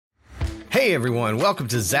Hey everyone, welcome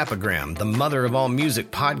to Zappagram, the mother of all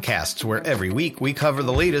music podcasts, where every week we cover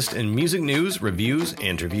the latest in music news, reviews,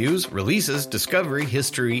 interviews, releases, discovery,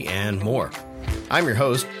 history, and more. I'm your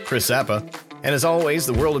host, Chris Zappa, and as always,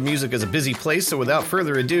 the world of music is a busy place, so without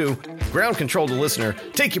further ado, ground control to listener,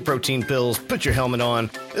 take your protein pills, put your helmet on.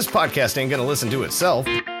 This podcast ain't gonna listen to itself.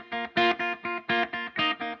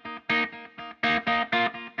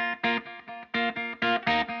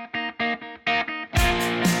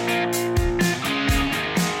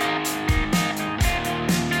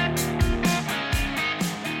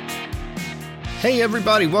 Hey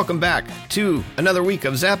everybody, welcome back to another week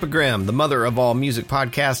of Zappagram, the mother of all music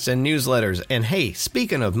podcasts and newsletters. And hey,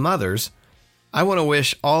 speaking of mothers, I want to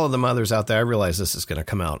wish all of the mothers out there, I realize this is going to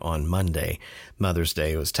come out on Monday. Mother's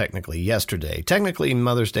Day was technically yesterday. Technically,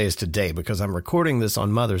 Mother's Day is today because I'm recording this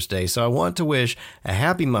on Mother's Day. So I want to wish a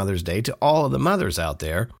happy Mother's Day to all of the mothers out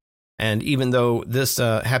there. And even though this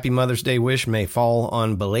Happy Mother's Day wish may fall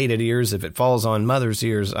on belated ears, if it falls on mother's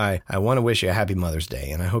ears, I want to wish you a Happy Mother's Day.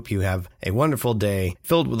 And I hope you have a wonderful day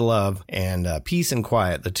filled with love and peace and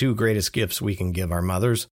quiet, the two greatest gifts we can give our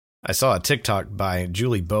mothers. I saw a TikTok by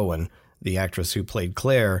Julie Bowen, the actress who played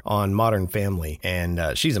Claire on Modern Family,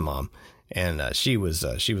 and she's a mom. And she was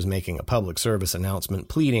making a public service announcement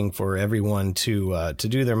pleading for everyone to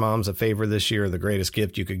do their moms a favor this year. The greatest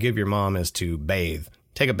gift you could give your mom is to bathe.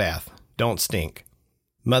 Take a bath. Don't stink.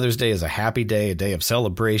 Mother's Day is a happy day, a day of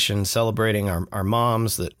celebration, celebrating our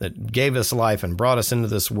moms that gave us life and brought us into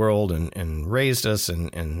this world and raised us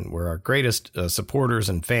and were our greatest supporters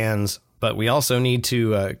and fans. But we also need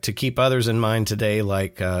to keep others in mind today,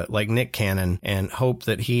 like Nick Cannon, and hope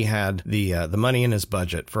that he had the money in his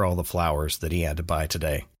budget for all the flowers that he had to buy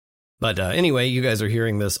today. But anyway, you guys are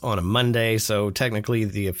hearing this on a Monday, so technically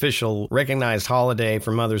the official recognized holiday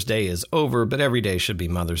for Mother's Day is over, but every day should be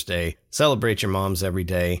Mother's Day. Celebrate your moms every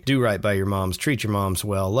day. Do right by your moms. Treat your moms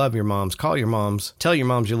well. Love your moms. Call your moms. Tell your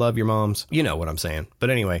moms you love your moms. You know what I'm saying. But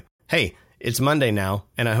anyway, hey, it's Monday now,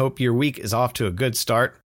 and I hope your week is off to a good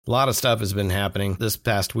start. A lot of stuff has been happening this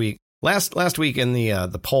past week. Last week in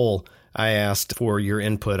the poll, I asked for your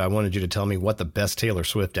input. I wanted you to tell me what the best Taylor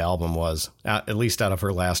Swift album was, at least out of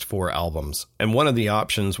her last 4 albums. And one of the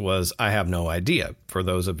options was I have no idea, for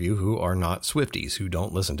those of you who are not Swifties, who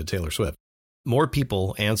don't listen to Taylor Swift. More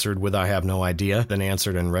people answered with I have no idea than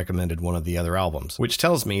answered and recommended one of the other albums, which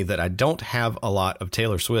tells me that I don't have a lot of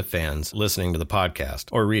Taylor Swift fans listening to the podcast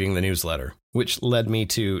or reading the newsletter, which led me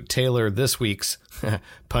to tailor this week's,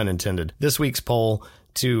 pun intended, this week's poll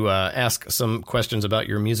to ask some questions about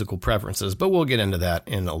your musical preferences, but we'll get into that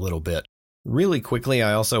in a little bit. Really quickly,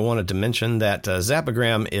 I also wanted to mention that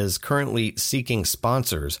Zappagram is currently seeking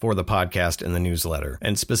sponsors for the podcast and the newsletter,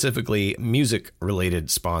 and specifically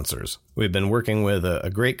music-related sponsors. We've been working with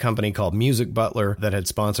a great company called Music Butler that had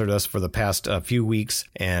sponsored us for the past few weeks,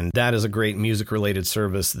 and that is a great music-related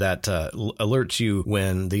service that alerts you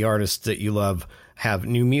when the artists that you love have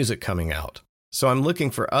new music coming out. So I'm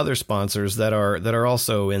looking for other sponsors that are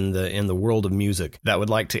also in the world of music that would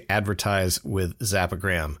like to advertise with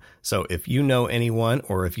Zappagram. So if you know anyone,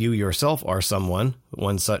 or if you yourself are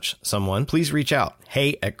one such someone, please reach out.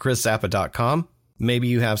 hey@chriszappa.com. Maybe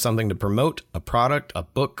you have something to promote, a product, a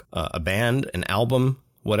book, a band, an album,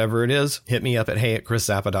 whatever it is. Hit me up at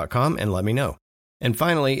hey@chriszappa.com and let me know. And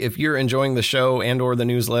finally, if you're enjoying the show and or the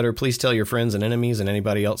newsletter, please tell your friends and enemies and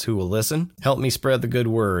anybody else who will listen. Help me spread the good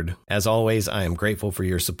word. As always, I am grateful for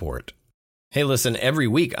your support. Hey, listen, every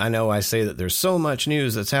week I know I say that there's so much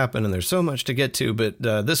news that's happened and there's so much to get to, but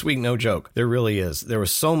this week, no joke, there really is. There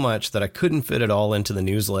was so much that I couldn't fit it all into the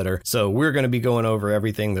newsletter, so we're going to be going over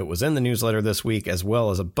everything that was in the newsletter this week, as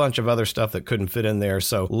well as a bunch of other stuff that couldn't fit in there,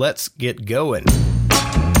 so let's get going.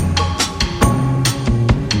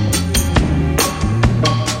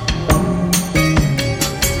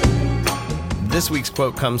 This week's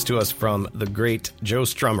quote comes to us from the great Joe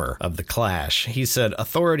Strummer of The Clash. He said,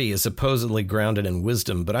 "Authority is supposedly grounded in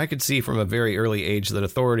wisdom, but I could see from a very early age that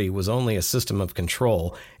authority was only a system of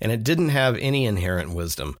control, and it didn't have any inherent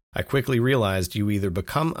wisdom. I quickly realized you either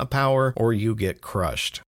become a power or you get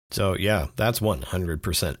crushed." So yeah, that's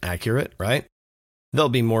 100% accurate, right? There'll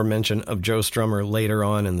be more mention of Joe Strummer later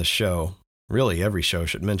on in the show. Really, every show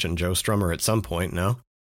should mention Joe Strummer at some point, no?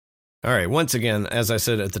 All right, once again, as I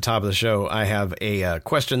said at the top of the show, I have a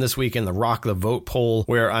question this week in the Rock the Vote poll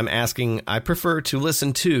where I'm asking, I prefer to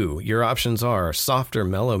listen to. Your options are softer,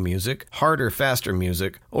 mellow music, harder, faster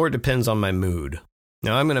music, or depends on my mood.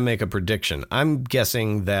 Now, I'm going to make a prediction. I'm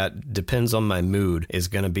guessing that depends on my mood is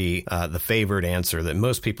going to be the favored answer, that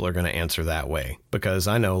most people are going to answer that way. Because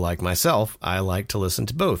I know, like myself, I like to listen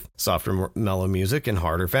to both softer, mellow music and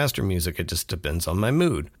harder, faster music. It just depends on my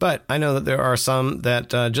mood. But I know that there are some that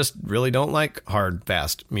just really don't like hard,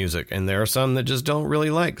 fast music. And there are some that just don't really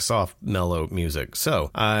like soft, mellow music. So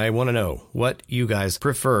I want to know what you guys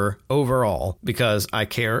prefer overall, because I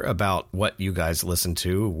care about what you guys listen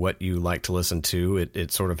to, what you like to listen to.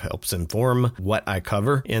 It sort of helps inform what I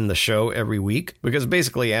cover in the show every week, because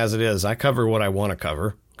basically, as it is, I cover what I want to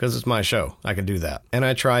cover because it's my show. I can do that. And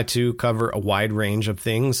I try to cover a wide range of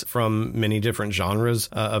things from many different genres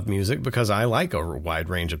of music, because I like a wide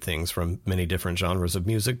range of things from many different genres of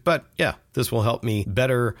music. But yeah, this will help me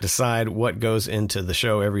better decide what goes into the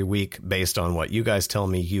show every week based on what you guys tell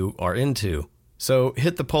me you are into. So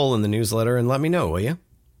hit the poll in the newsletter and let me know, will you?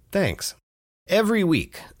 Thanks. Every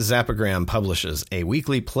week, Zappagram publishes a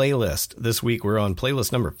weekly playlist. This week, we're on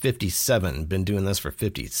playlist number 57. Been doing this for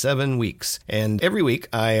 57 weeks. And every week,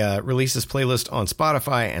 I release this playlist on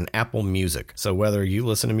Spotify and Apple Music. So whether you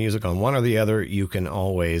listen to music on one or the other, you can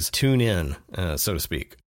always tune in, so to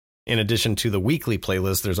speak. In addition to the weekly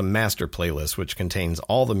playlist, there's a master playlist, which contains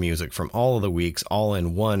all the music from all of the weeks, all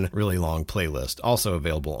in one really long playlist, also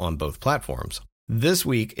available on both platforms. This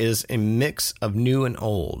week is a mix of new and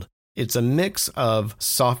old. It's a mix of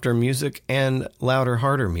softer music and louder,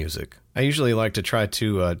 harder music. I usually like to try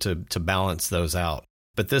to balance those out.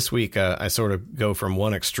 But this week, I sort of go from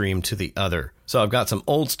one extreme to the other. So I've got some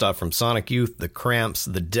old stuff from Sonic Youth, The Cramps,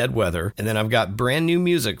 The Dead Weather, and then I've got brand new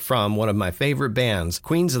music from one of my favorite bands,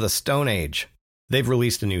 Queens of the Stone Age. They've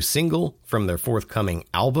released a new single from their forthcoming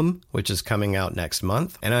album, which is coming out next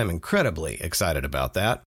month, and I'm incredibly excited about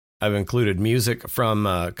that. I've included music from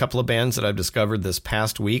a couple of bands that I've discovered this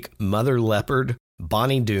past week, Mother Leopard,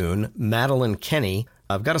 Bonnie Doon, Madeline Kenny.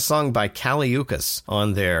 I've got a song by Kaliukas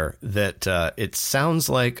on there that it sounds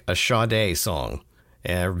like a Sade song,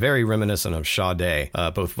 very reminiscent of Sade,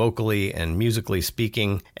 both vocally and musically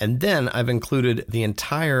speaking. And then I've included the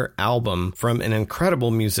entire album from an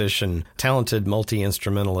incredible musician, talented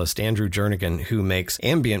multi-instrumentalist, Andrew Jernigan, who makes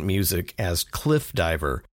ambient music as Cliff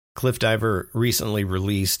Diver. Cliff Diver recently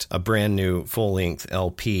released a brand new full-length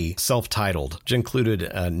LP, self-titled, which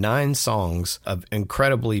included 9 songs of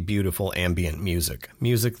incredibly beautiful ambient music.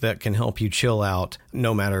 Music that can help you chill out,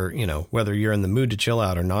 no matter, whether you're in the mood to chill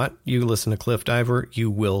out or not. You listen to Cliff Diver,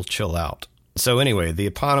 you will chill out. So anyway, the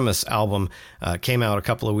eponymous album came out a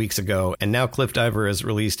couple of weeks ago, and now Cliff Diver has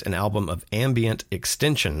released an album of ambient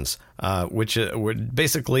extensions, which were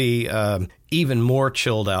basically even more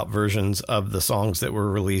chilled out versions of the songs that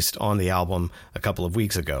were released on the album a couple of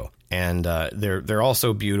weeks ago. And they're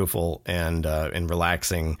also beautiful and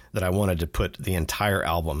relaxing that I wanted to put the entire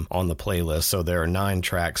album on the playlist. So there are 9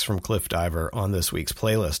 tracks from Cliff Diver on this week's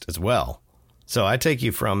playlist as well. So I take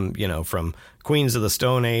you from Queens of the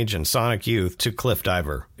Stone Age and Sonic Youth to Cliff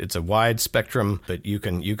Diver. It's a wide spectrum, but you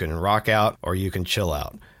can rock out or you can chill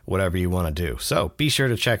out, whatever you want to do. So be sure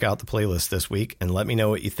to check out the playlist this week and let me know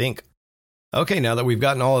what you think. Okay, now that we've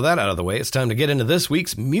gotten all of that out of the way, it's time to get into this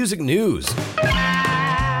week's music news.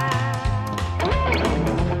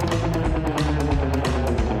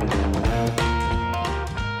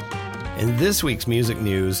 In this week's music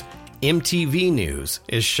news, MTV News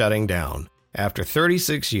is shutting down. After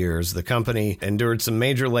 36 years, the company endured some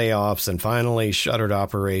major layoffs and finally shuttered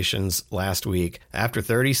operations last week after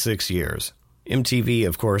 36 years. MTV,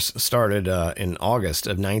 of course, started in August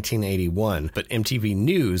of 1981, but MTV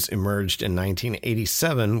News emerged in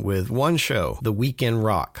 1987 with one show, The Weekend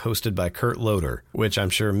Rock, hosted by Kurt Loder, which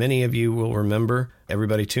I'm sure many of you will remember.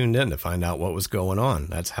 Everybody tuned in to find out what was going on.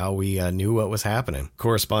 That's how we knew what was happening.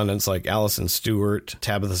 Correspondents like Allison Stewart,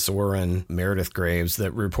 Tabitha Soren, Meredith Graves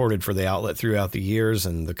that reported for the outlet throughout the years,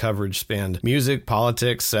 and the coverage spanned music,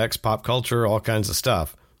 politics, sex, pop culture, all kinds of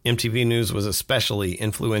stuff. MTV News was especially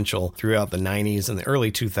influential throughout the 90s and the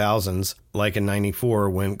early 2000s, like in 94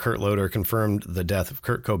 when Kurt Loder confirmed the death of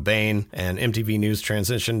Kurt Cobain, and MTV News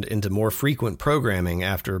transitioned into more frequent programming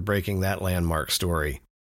after breaking that landmark story.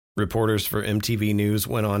 Reporters for MTV News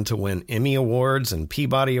went on to win Emmy Awards and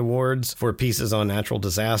Peabody Awards for pieces on natural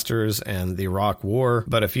disasters and the Iraq War,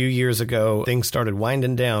 but a few years ago, things started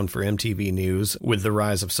winding down for MTV News with the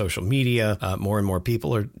rise of social media. More and more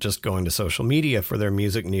people are just going to social media for their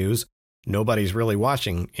music news. Nobody's really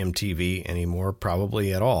watching MTV anymore,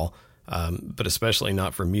 probably at all, but especially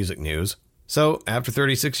not for music news. So after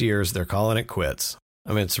 36 years, they're calling it quits.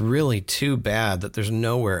 I mean, it's really too bad that there's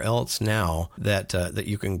nowhere else now that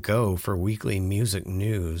you can go for weekly music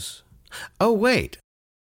news. Oh, wait.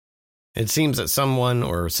 It seems that someone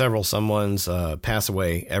or several someones pass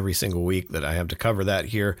away every single week that I have to cover that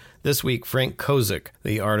here. This week, Frank Kozik,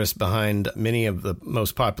 the artist behind many of the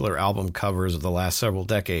most popular album covers of the last several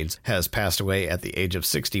decades, has passed away at the age of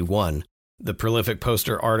 61. The prolific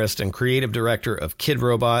poster artist and creative director of Kid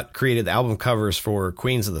Robot created the album covers for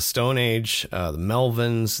Queens of the Stone Age, the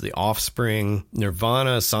Melvins, The Offspring,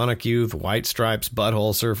 Nirvana, Sonic Youth, White Stripes,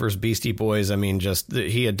 Butthole Surfers, Beastie Boys. I mean,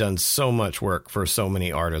 he had done so much work for so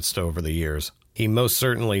many artists over the years. He most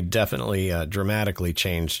certainly, definitely, dramatically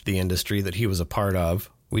changed the industry that he was a part of.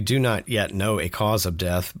 We do not yet know a cause of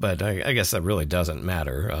death, but I guess that really doesn't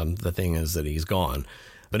matter. The thing is that he's gone.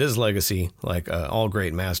 But his legacy, like all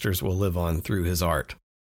great masters, will live on through his art.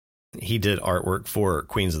 He did artwork for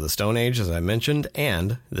Queens of the Stone Age, as I mentioned,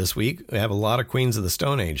 and this week we have a lot of Queens of the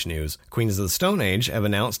Stone Age news. Queens of the Stone Age have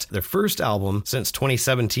announced their first album since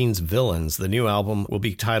 2017's Villains. The new album will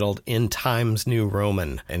be titled In Times New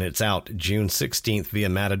Roman, and it's out June 16th via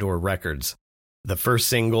Matador Records. The first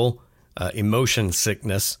single, Emotion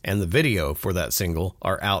Sickness, and the video for that single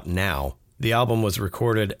are out now. The album was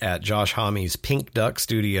recorded at Josh Homme's Pink Duck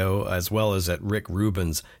studio as well as at Rick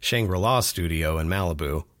Rubin's Shangri-La studio in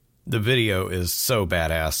Malibu. The video is so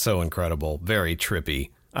badass, so incredible, very trippy.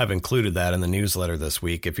 I've included that in the newsletter this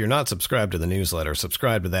week. If you're not subscribed to the newsletter,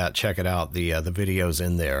 subscribe to that, check it out, the video's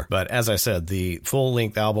in there. But as I said, the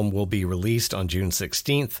full-length album will be released on June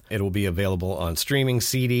 16th. It will be available on streaming,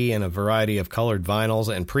 CD, and a variety of colored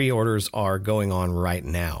vinyls, and pre-orders are going on right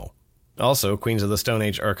now. Also, Queens of the Stone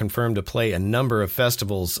Age are confirmed to play a number of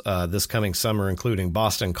festivals this coming summer, including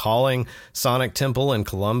Boston Calling, Sonic Temple in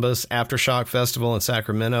Columbus, Aftershock Festival in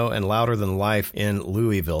Sacramento, and Louder Than Life in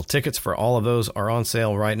Louisville. Tickets for all of those are on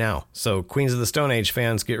sale right now. So Queens of the Stone Age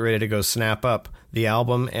fans, get ready to go snap up the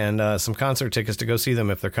album and some concert tickets to go see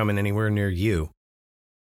them if they're coming anywhere near you.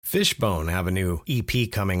 Fishbone have a new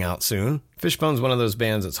EP coming out soon. Fishbone's one of those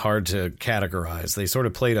bands that's hard to categorize. They sort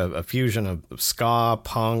of played a fusion of ska,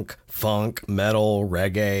 punk, funk, metal,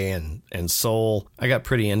 reggae, and soul. I got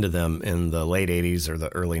pretty into them in the late 80s or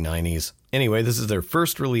the early 90s. Anyway, this is their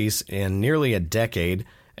first release in nearly a decade,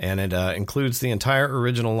 and it includes the entire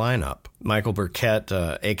original lineup. Michael Burkett,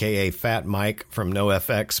 a.k.a. Fat Mike from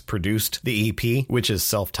NoFX, produced the EP, which is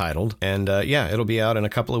self-titled. And it'll be out in a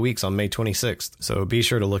couple of weeks on May 26th, so be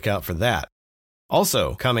sure to look out for that.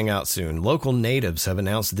 Also, coming out soon, Local Natives have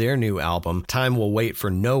announced their new album, Time Will Wait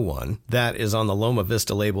for No One. That is on the Loma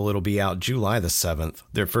Vista label. It'll be out July the 7th.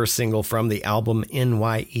 Their first single from the album,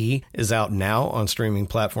 NYE, is out now on streaming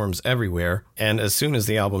platforms everywhere. And as soon as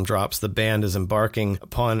the album drops, the band is embarking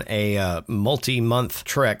upon a multi-month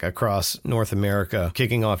trek across North America,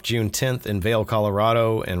 kicking off June 10th in Vail,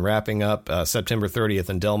 Colorado, and wrapping up September 30th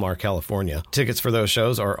in Del Mar, California. Tickets for those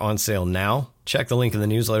shows are on sale now. Check the link in the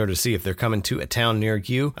newsletter to see if they're coming to a town near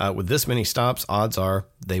you. With this many stops, odds are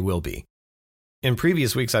they will be. In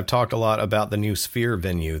previous weeks, I've talked a lot about the new Sphere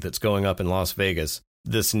venue that's going up in Las Vegas.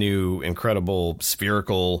 This new, incredible,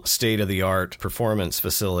 spherical, state-of-the-art performance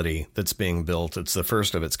facility that's being built. It's the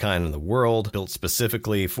first of its kind in the world, built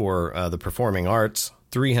specifically for the performing arts.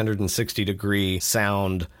 360-degree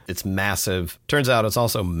sound. It's massive. Turns out it's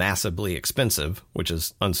also massively expensive, which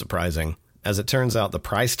is unsurprising. As it turns out, the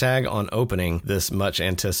price tag on opening this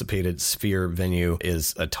much-anticipated Sphere venue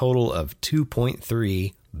is a total of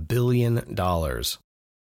 $2.3 billion.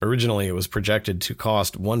 Originally, it was projected to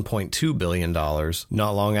cost $1.2 billion.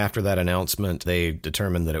 Not long after that announcement, they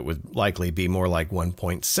determined that it would likely be more like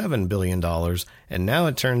 $1.7 billion, and now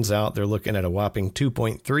it turns out they're looking at a whopping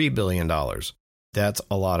 $2.3 billion. That's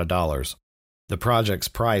a lot of dollars. The project's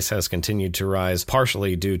price has continued to rise,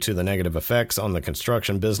 partially due to the negative effects on the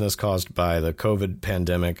construction business caused by the COVID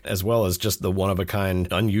pandemic, as well as just the one-of-a-kind,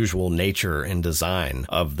 unusual nature and design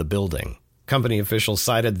of the building. Company officials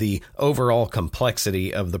cited the overall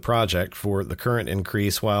complexity of the project for the current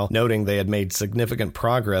increase, while noting they had made significant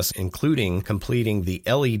progress, including completing the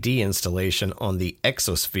LED installation on the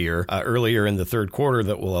Exosphere earlier in the third quarter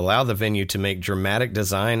that will allow the venue to make dramatic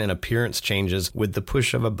design and appearance changes with the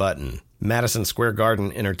push of a button. Madison Square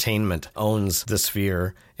Garden Entertainment owns the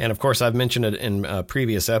Sphere, and of course I've mentioned it in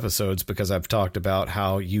previous episodes because I've talked about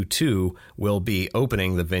how U2 will be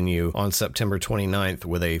opening the venue on September 29th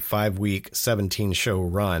with a 5-week, 17-show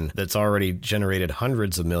run that's already generated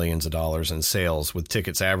hundreds of millions of dollars in sales, with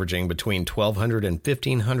tickets averaging between $1,200 and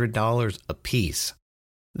 $1,500 a piece.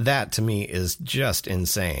 That, to me, is just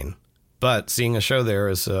insane. But seeing a show there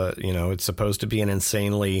is, it's supposed to be an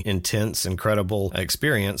insanely intense, incredible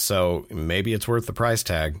experience, so maybe it's worth the price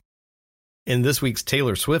tag. In this week's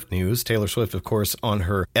Taylor Swift news, Taylor Swift, of course, on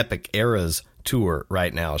her Epic Eras tour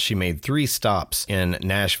right now. She made 3 stops in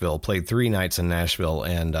Nashville, played 3 nights in Nashville,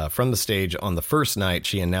 and from the stage on the first night,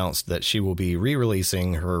 she announced that she will be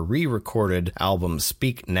re-releasing her re-recorded album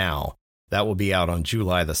Speak Now. That will be out on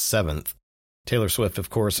July the 7th. Taylor Swift,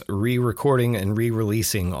 of course, re-recording and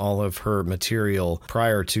re-releasing all of her material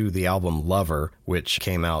prior to the album Lover, which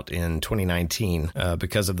came out in 2019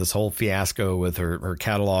 because of this whole fiasco with her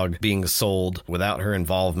catalog being sold without her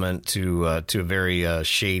involvement to a very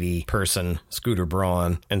shady person, Scooter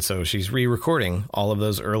Braun. And so she's re-recording all of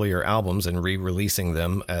those earlier albums and re-releasing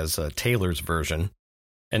them as Taylor's version.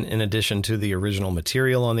 And in addition to the original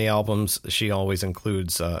material on the albums, she always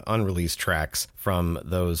includes unreleased tracks from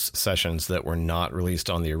those sessions that were not released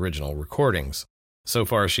on the original recordings. So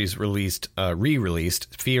far, she's re-released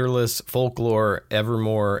Fearless, Folklore,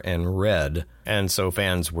 Evermore, and Red. And so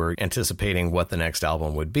fans were anticipating what the next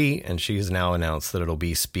album would be, and she's now announced that it'll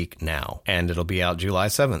be Speak Now, and it'll be out July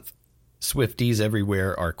 7th. Swifties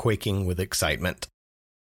everywhere are quaking with excitement.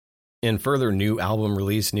 In further new album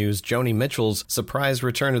release news, Joni Mitchell's surprise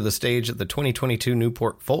return to the stage at the 2022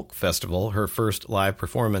 Newport Folk Festival, her first live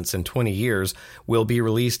performance in 20 years, will be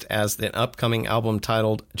released as an upcoming album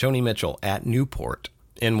titled Joni Mitchell at Newport.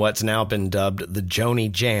 In what's now been dubbed the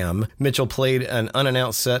Joni Jam, Mitchell played an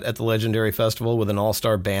unannounced set at the legendary festival with an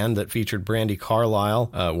all-star band that featured Brandi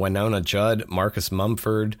Carlile, Winona Judd, Marcus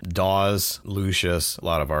Mumford, Dawes, Lucius. A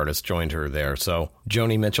lot of artists joined her there. So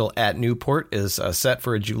Joni Mitchell at Newport is set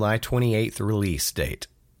for a July 28th release date.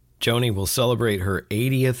 Joni will celebrate her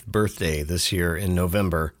 80th birthday this year in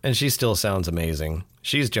November, and she still sounds amazing.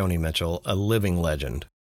 She's Joni Mitchell, a living legend.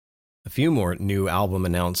 A few more new album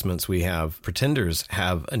announcements we have. Pretenders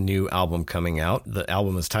have a new album coming out. The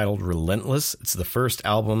album is titled Relentless. It's the first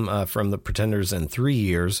album from the Pretenders in 3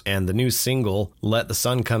 years, and the new single, Let the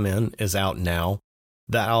Sun Come In, is out now.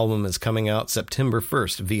 That album is coming out September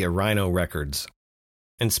 1st via Rhino Records.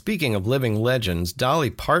 And speaking of living legends, Dolly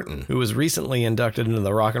Parton, who was recently inducted into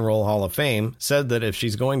the Rock and Roll Hall of Fame, said that if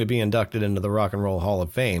she's going to be inducted into the Rock and Roll Hall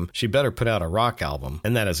of Fame, she better put out a rock album.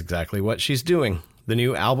 And that is exactly what she's doing. The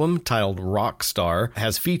new album, titled Rockstar,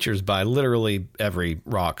 has features by literally every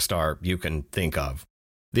rock star you can think of.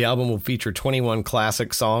 The album will feature 21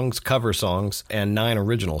 classic songs, cover songs, and 9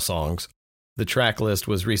 original songs. The track list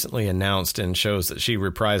was recently announced and shows that she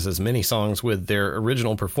reprises many songs with their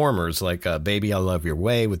original performers, like Baby I Love Your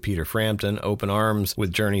Way with Peter Frampton, Open Arms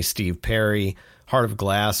with Journey's Steve Perry, Heart of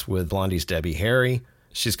Glass with Blondie's Debbie Harry.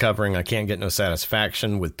 She's covering I Can't Get No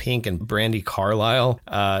Satisfaction with Pink and Brandi Carlile.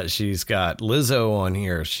 She's got Lizzo on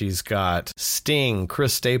here. She's got Sting,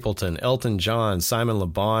 Chris Stapleton, Elton John, Simon Le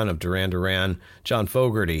Bon of Duran Duran, John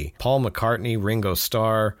Fogerty, Paul McCartney, Ringo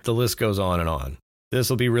Starr. The list goes on and on. This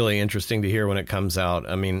will be really interesting to hear when it comes out.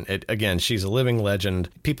 I mean, again, she's a living legend.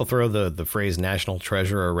 People throw the phrase national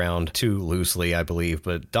treasure around too loosely, I believe,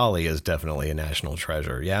 but Dolly is definitely a national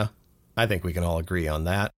treasure, yeah? I think we can all agree on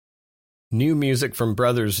that. New music from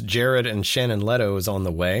brothers Jared and Shannon Leto is on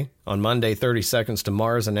the way. On Monday, 30 Seconds to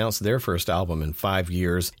Mars announced their first album in 5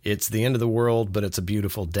 years. It's the end of the world, but it's a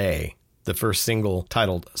beautiful day. The first single,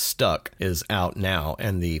 titled Stuck, is out now,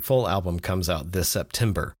 and the full album comes out this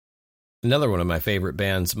September. Another one of my favorite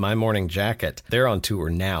bands, My Morning Jacket, they're on tour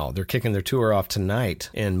now. They're kicking their tour off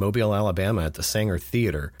tonight in Mobile, Alabama at the Sanger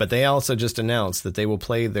Theater. But they also just announced that they will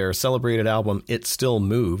play their celebrated album, It Still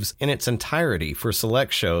Moves, in its entirety for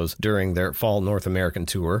select shows during their fall North American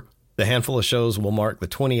tour. The handful of shows will mark the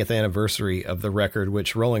 20th anniversary of the record,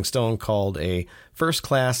 which Rolling Stone called a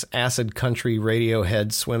first-class acid country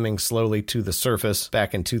Radiohead swimming slowly to the surface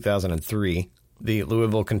back in 2003. The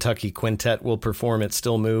Louisville, Kentucky Quintet will perform It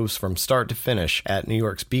Still Moves from start to finish at New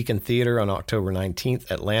York's Beacon Theater on October 19th,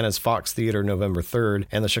 Atlanta's Fox Theater November 3rd,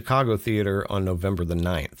 and the Chicago Theater on November the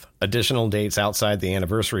 9th. Additional dates outside the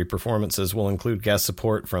anniversary performances will include guest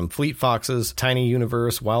support from Fleet Foxes, Tiny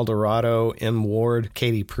Universe, Wildorado, M. Ward,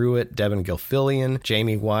 Katie Pruitt, Devin Gilfillian,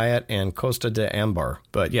 Jamie Wyatt, and Costa de Ambar.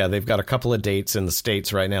 But yeah, they've got a couple of dates in the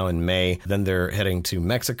States right now in May. Then they're heading to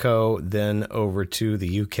Mexico, then over to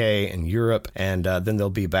the UK and Europe, and then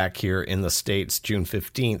they'll be back here in the States June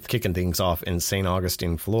 15th, kicking things off in St.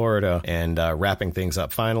 Augustine, Florida, and wrapping things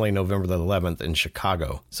up finally November the 11th in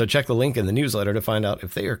Chicago. So check the link in the newsletter to find out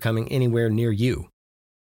if they are coming anywhere near you.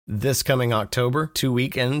 This coming October, 2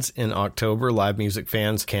 weekends in October, live music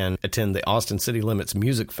fans can attend the Austin City Limits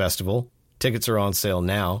Music Festival. Tickets are on sale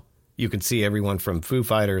now. You can see everyone from Foo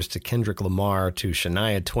Fighters to Kendrick Lamar to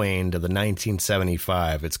Shania Twain to the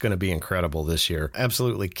 1975. It's going to be incredible this year.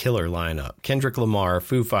 Absolutely killer lineup. Kendrick Lamar,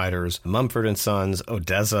 Foo Fighters, Mumford & Sons,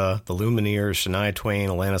 Odessa, the Lumineers, Shania Twain,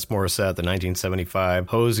 Alanis Morissette, the 1975,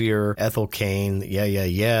 Hozier, Ethel Cain, Yeah Yeah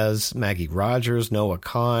Yeahs, Maggie Rogers, Noah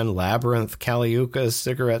Kahan, Labyrinth, Kaliukas,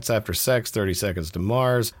 Cigarettes After Sex, 30 Seconds to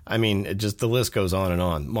Mars. I mean, the list goes on and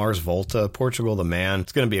on. Mars Volta, Portugal the Man.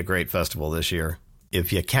 It's going to be a great festival this year.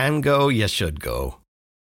 If you can go, you should go.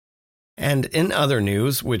 And in other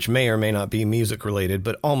news, which may or may not be music related,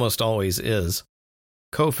 but almost always is,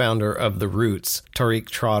 co-founder of The Roots, Tariq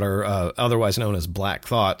Trotter, otherwise known as Black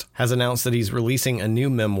Thought, has announced that he's releasing a new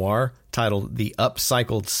memoir titled The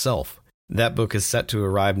Upcycled Self. That book is set to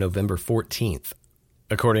arrive November 14th.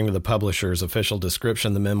 According to the publisher's official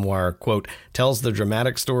description, the memoir, quote, tells the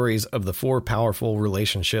dramatic stories of the 4 powerful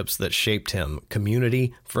relationships that shaped him: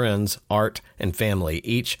 community, friends, art, and family,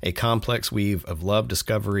 each a complex weave of love,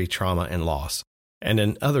 discovery, trauma, and loss. And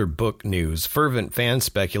in other book news, fervent fan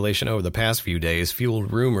speculation over the past few days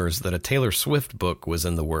fueled rumors that a Taylor Swift book was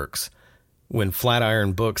in the works. When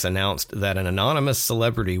Flatiron Books announced that an anonymous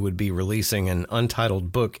celebrity would be releasing an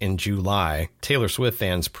untitled book in July, Taylor Swift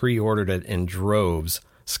fans pre-ordered it in droves,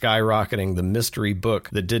 skyrocketing the mystery book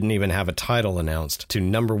that didn't even have a title announced to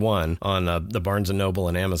number 1 on the Barnes & Noble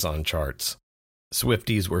and Amazon charts.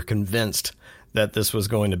 Swifties were convinced that this was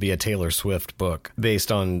going to be a Taylor Swift book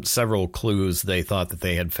based on several clues they thought that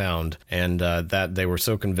they had found, and that they were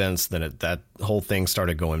so convinced that that whole thing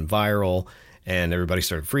started going viral. And everybody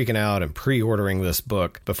started freaking out and pre-ordering this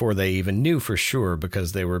book before they even knew for sure,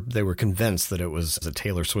 because they were convinced that it was a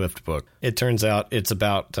Taylor Swift book. It turns out it's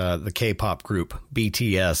about the K-pop group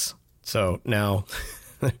BTS. So now,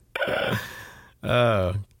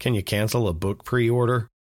 can you cancel a book pre-order?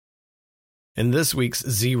 In this week's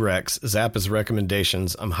Z-Rex, Zappa's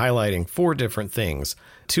recommendations, I'm highlighting 4 different things.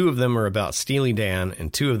 2 of them are about Steely Dan,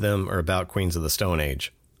 and 2 of them are about Queens of the Stone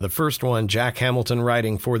Age. The first one, Jack Hamilton,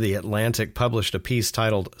 writing for The Atlantic, published a piece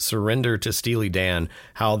titled Surrender to Steely Dan,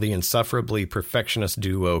 How the Insufferably Perfectionist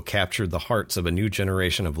Duo Captured the Hearts of a New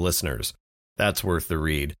Generation of Listeners. That's worth the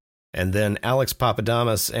read. And then Alex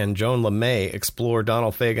Papadopoulos and Joan LeMay explore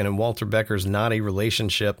Donald Fagen and Walter Becker's knotty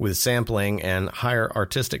relationship with sampling and higher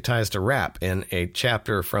artistic ties to rap in a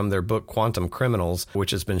chapter from their book Quantum Criminals, which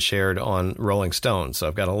has been shared on Rolling Stone. So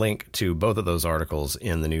I've got a link to both of those articles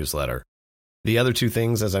in the newsletter. The other 2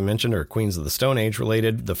 things, as I mentioned, are Queens of the Stone Age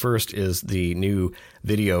related. The first is the new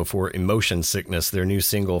video for Emotion Sickness, their new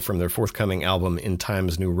single from their forthcoming album In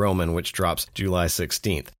Times New Roman, which drops July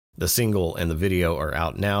 16th. The single and the video are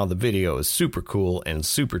out now. The video is super cool and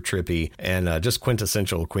super trippy and just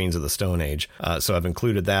quintessential Queens of the Stone Age. So I've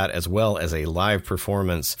included that, as well as a live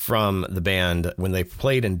performance from the band when they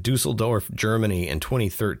played in Dusseldorf, Germany in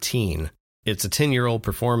 2013. It's a 10-year-old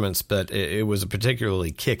performance, but it was a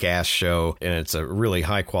particularly kick-ass show, and it's a really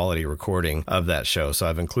high-quality recording of that show, so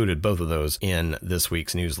I've included both of those in this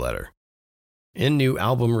week's newsletter. In new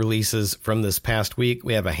album releases from this past week,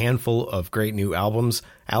 we have a handful of great new albums.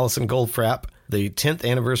 Alison Goldfrapp, the 10th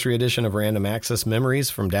anniversary edition of Random Access Memories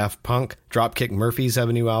from Daft Punk. Dropkick Murphys have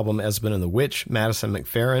a new album, Esmond and the Witch, Madison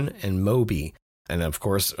McFerrin, and Moby. And of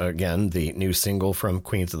course, again, the new single from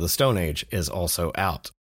Queens of the Stone Age is also out.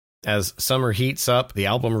 As summer heats up, the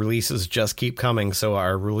album releases just keep coming, so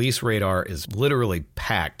our release radar is literally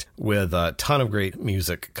packed with a ton of great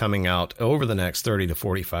music coming out over the next 30 to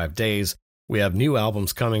 45 days. We have new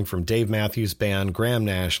albums coming from Dave Matthews Band, Graham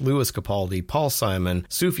Nash, Louis Capaldi, Paul Simon,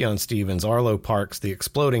 Sufjan Stevens, Arlo Parks, The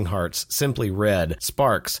Exploding Hearts, Simply Red,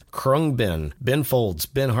 Sparks, Khruangbin, Ben Folds,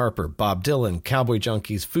 Ben Harper, Bob Dylan, Cowboy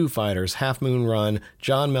Junkies, Foo Fighters, Half Moon Run,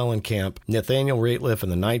 John Mellencamp, Nathaniel Rateliff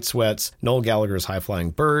and the Night Sweats, Noel Gallagher's High Flying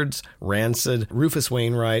Birds, Rancid, Rufus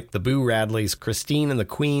Wainwright, The Boo Radleys, Christine and the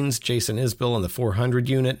Queens, Jason Isbell and the 400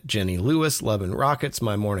 Unit, Jenny Lewis, Love and Rockets,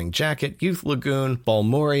 My Morning Jacket, Youth Lagoon,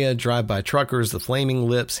 Balmoria, Drive-By Truckers, The Flaming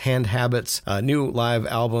Lips, Hand Habits, a new live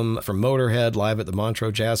album from Motorhead, live at the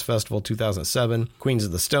Montreux Jazz Festival 2007, Queens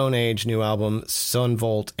of the Stone Age, new album,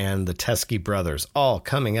 Sunvolt, and the Teskey Brothers, all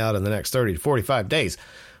coming out in the next 30 to 45 days.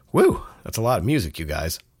 Woo! That's a lot of music, you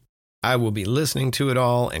guys. I will be listening to it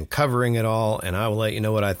all and covering it all, and I will let you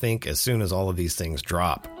know what I think as soon as all of these things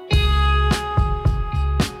drop.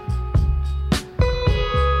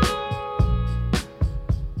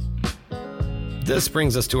 This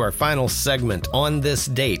brings us to our final segment, On This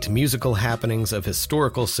Date, Musical Happenings of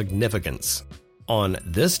Historical Significance. On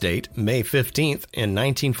this date, May 15th, in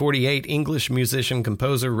 1948, English musician,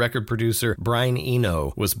 composer, record producer Brian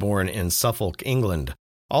Eno was born in Suffolk, England.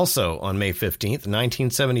 Also, on May 15th,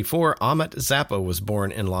 1974, Ahmet Zappa was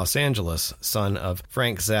born in Los Angeles, son of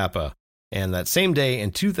Frank Zappa. And that same day,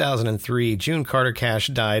 in 2003, June Carter Cash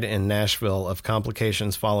died in Nashville of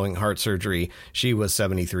complications following heart surgery. She was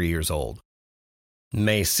 73 years old.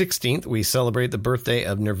 May 16th, we celebrate the birthday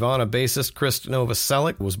of Nirvana bassist Chris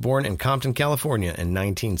Novoselic, who was born in Compton, California in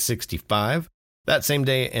 1965. That same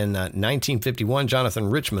day in 1951, Jonathan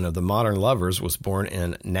Richman of the Modern Lovers was born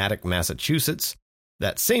in Natick, Massachusetts.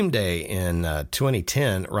 That same day in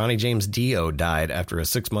 2010, Ronnie James Dio died after a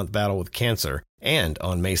 6-month battle with cancer. And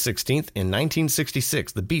on May 16th, in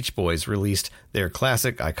 1966, the Beach Boys released their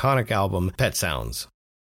classic, iconic album, Pet Sounds.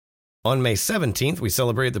 On May 17th, we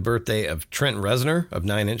celebrate the birthday of Trent Reznor of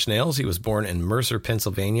Nine Inch Nails. He was born in Mercer,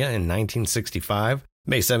 Pennsylvania in 1965.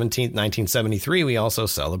 May 17th, 1973, we also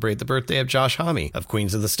celebrate the birthday of Josh Homme of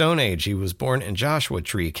Queens of the Stone Age. He was born in Joshua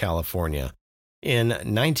Tree, California. In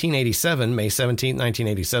 1987, May 17,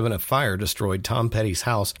 1987, a fire destroyed Tom Petty's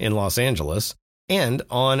house in Los Angeles. And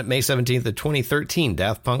on May 17th of 2013,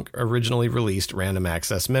 Daft Punk originally released Random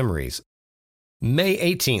Access Memories. May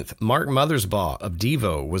 18th, Mark Mothersbaugh of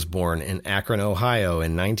Devo was born in Akron, Ohio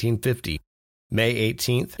in 1950. May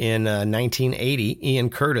 18th, in 1980, Ian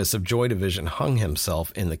Curtis of Joy Division hung himself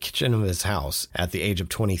in the kitchen of his house at the age of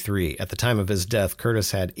 23. At the time of his death,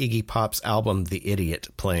 Curtis had Iggy Pop's album The Idiot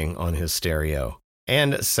playing on his stereo.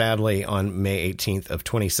 And sadly, on May 18th of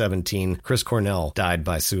 2017, Chris Cornell died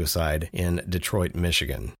by suicide in Detroit,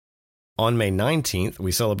 Michigan. On May 19th,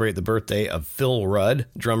 we celebrate the birthday of Phil Rudd,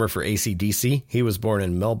 drummer for AC/DC. He was born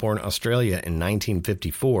in Melbourne, Australia in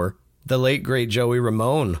 1954. The late, great Joey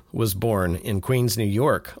Ramone was born in Queens, New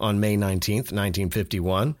York on May 19th,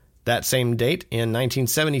 1951. That same date, in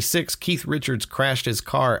 1976, Keith Richards crashed his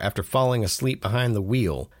car after falling asleep behind the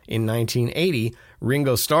wheel. In 1980,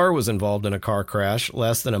 Ringo Starr was involved in a car crash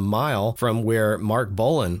less than a mile from where Mark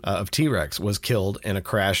Bolan of T-Rex was killed in a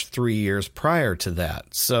crash 3 years prior to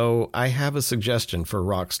that. So I have a suggestion for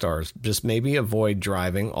rock stars. Just maybe avoid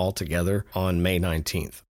driving altogether on May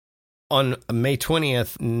 19th. On May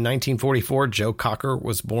 20th, 1944, Joe Cocker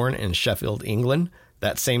was born in Sheffield, England.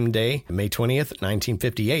 That same day, May 20th,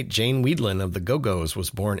 1958, Jane Weedland of the Go-Go's was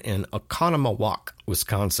born in Oconomowoc,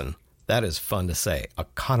 Wisconsin. That is fun to say,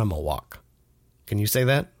 Oconomowoc. Can you say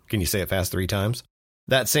that? Can you say it fast 3 times?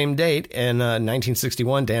 That same date, in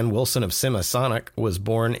 1961, Dan Wilson of Semisonic was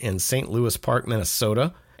born in St. Louis Park,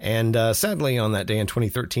 Minnesota. And sadly, on that day in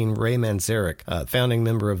 2013, Ray Manzarek, founding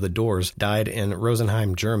member of The Doors, died in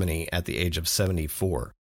Rosenheim, Germany at the age of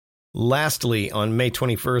 74. Lastly, on May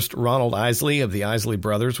 21st, Ronald Isley of the Isley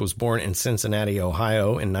Brothers was born in Cincinnati,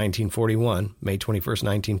 Ohio in 1941, May 21st,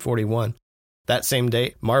 1941. That same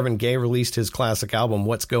day, Marvin Gaye released his classic album,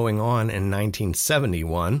 What's Going On, in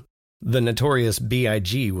 1971. The Notorious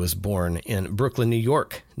B.I.G. was born in Brooklyn, New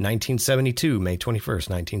York, 1972, May 21st,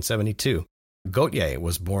 1972. Gautier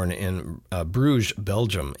was born in Bruges,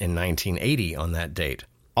 Belgium in 1980 on that date.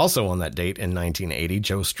 Also on that date in 1980,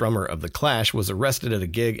 Joe Strummer of The Clash was arrested at a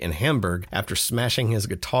gig in Hamburg after smashing his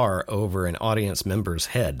guitar over an audience member's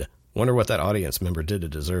head. Wonder what that audience member did to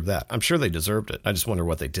deserve that. I'm sure they deserved it. I just wonder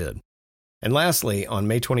what they did. And lastly, on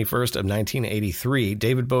May 21st of 1983,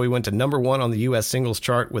 David Bowie went to number 1 on the U.S. singles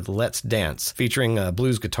chart with Let's Dance, featuring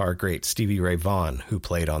blues guitar great Stevie Ray Vaughan, who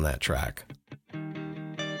played on that track.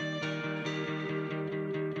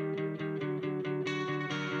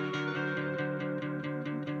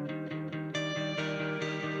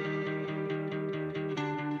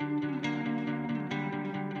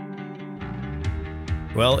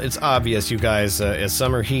 Well, it's obvious, you guys, as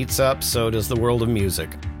summer heats up, so does the world of music.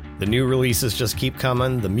 The new releases just keep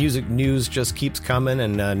coming, the music news just keeps coming,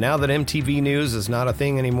 and now that MTV News is not a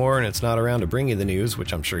thing anymore and it's not around to bring you the news,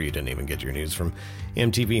 which I'm sure you didn't even get your news from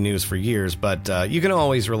MTV News for years, but you can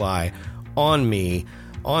always rely on me,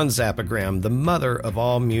 on Zappagram, the mother of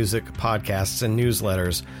all music podcasts and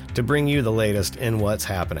newsletters, to bring you the latest in what's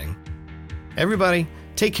happening. Everybody,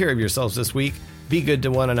 take care of yourselves this week. Be good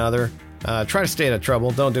to one another. Try to stay out of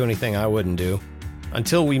trouble. Don't do anything I wouldn't do.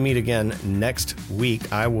 Until we meet again next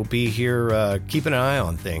week, I will be here keeping an eye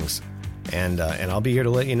on things. And I'll be here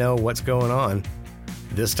to let you know what's going on.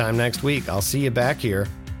 This time next week, I'll see you back here.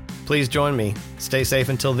 Please join me. Stay safe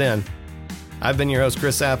until then. I've been your host,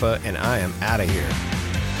 Chris Zappa, and I am out of here.